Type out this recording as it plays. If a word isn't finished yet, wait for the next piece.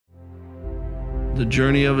The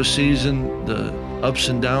journey of a season, the ups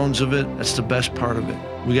and downs of it, that's the best part of it.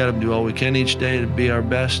 We got to do all we can each day to be our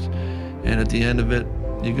best, and at the end of it,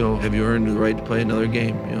 you go, have you earned the right to play another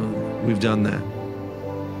game? You know, we've done that.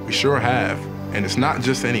 We sure have, and it's not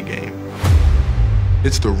just any game.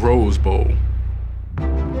 It's the Rose Bowl,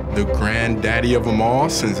 the granddaddy of them all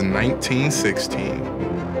since 1916.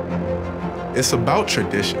 It's about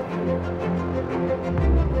tradition.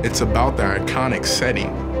 It's about the iconic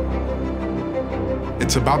setting.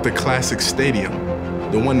 It's about the classic stadium,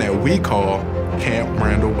 the one that we call Camp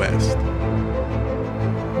Randall West.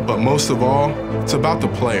 But most of all, it's about the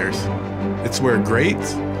players. It's where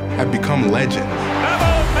greats have become legends.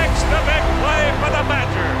 Neville makes the big play for the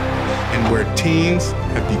Badgers. And where teams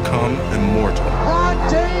have become immortal.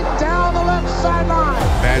 Deep down the left sideline.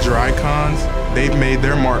 Badger icons, they've made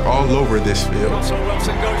their mark all over this field. Russell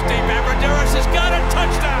Wilson goes deep. Abradaris has got a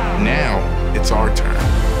touchdown. Now, it's our turn.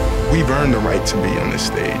 We've earned the right to be on this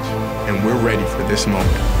stage, and we're ready for this moment.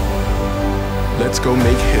 Let's go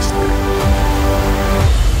make history.